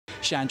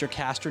Chandra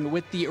Castron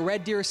with the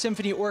Red Deer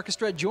Symphony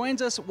Orchestra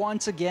joins us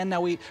once again.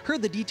 Now, we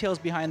heard the details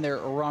behind their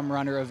Rum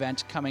Runner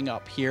event coming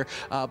up here,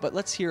 but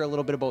let's hear a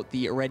little bit about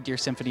the Red Deer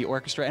Symphony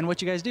Orchestra and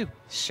what you guys do.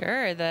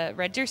 Sure. The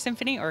Red Deer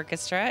Symphony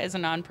Orchestra is a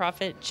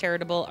nonprofit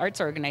charitable arts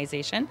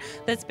organization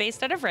that's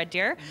based out of Red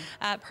Deer.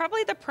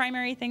 Probably the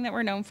primary thing that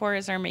we're known for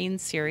is our main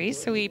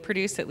series. So we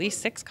produce at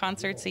least 6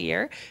 concerts a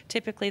year.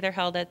 Typically, they're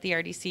held at the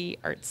RDC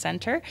Arts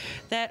Center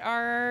that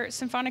are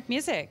symphonic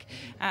music.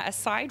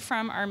 Aside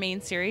from our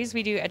main series,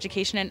 we do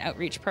education and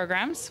outreach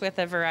programs with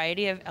a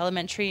variety of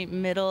elementary,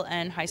 middle,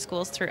 and high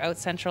schools throughout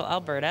central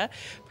Alberta.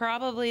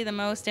 Probably the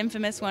most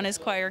infamous one is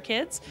Choir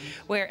Kids,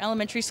 where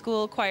elementary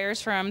school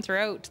choirs from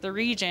throughout the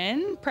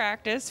region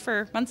practice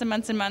for months and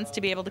months and months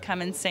to be able to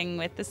come and sing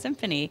with the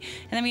symphony.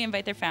 And then we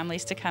invite their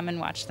families to come and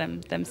watch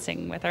them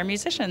sing with our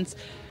musicians.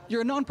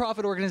 You're a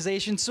nonprofit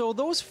organization, so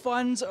those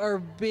funds are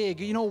big.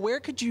 You know, where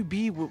could you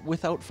be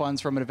without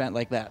funds from an event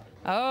like that?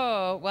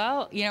 Oh,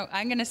 well,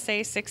 I'm going to say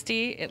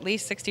at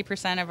least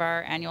 60% of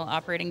our annual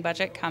operating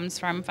budget comes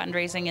from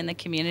fundraising in the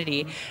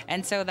community.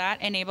 And so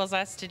that enables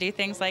us to do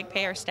things like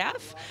pay our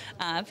staff,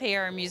 pay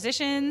our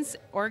musicians,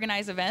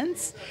 organize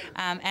events,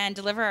 and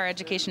deliver our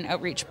education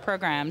outreach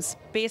programs.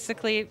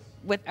 Basically,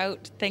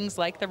 without things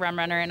like the Rum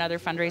Runner and other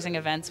fundraising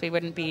events, we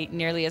wouldn't be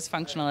nearly as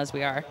functional as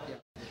we are.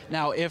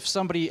 Now, if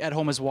somebody at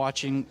home is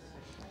watching,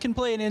 can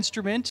play an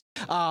instrument,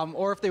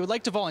 or if they would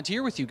like to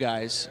volunteer with you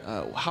guys,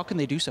 how can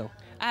they do so?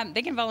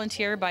 They can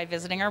volunteer by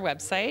visiting our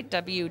website,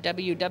 www.rdso.ca.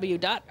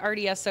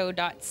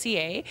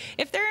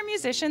 If they're a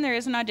musician, there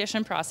is an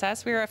audition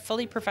process. We're a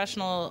fully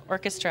professional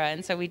orchestra,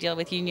 and so we deal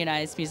with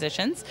unionized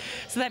musicians.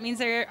 So that means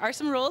there are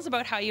some rules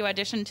about how you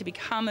audition to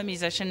become a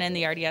musician in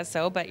the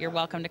RDSO, but you're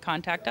welcome to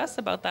contact us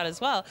about that as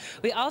well.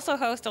 We also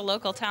host a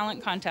local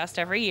talent contest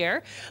every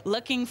year,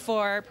 looking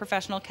for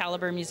professional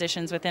caliber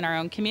musicians within our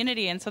own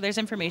community, and so there's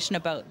information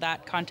about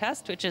that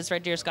contest, which is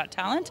Red Deer's Got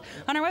Talent,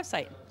 on our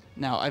website.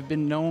 Now, I've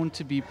been known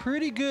to be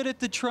pretty good at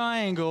the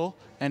triangle.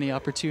 Any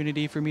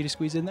opportunity for me to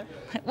squeeze in there?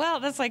 Well,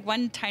 that's like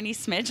one tiny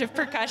smidge of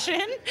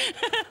percussion,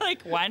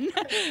 like one.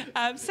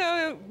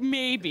 So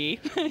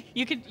maybe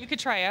you could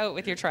try out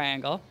with your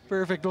triangle.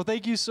 Perfect. Well,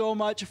 thank you so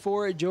much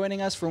for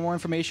joining us. For more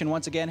information,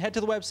 once again, head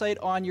to the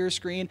website on your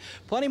screen.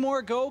 Plenty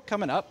more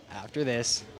coming up after this.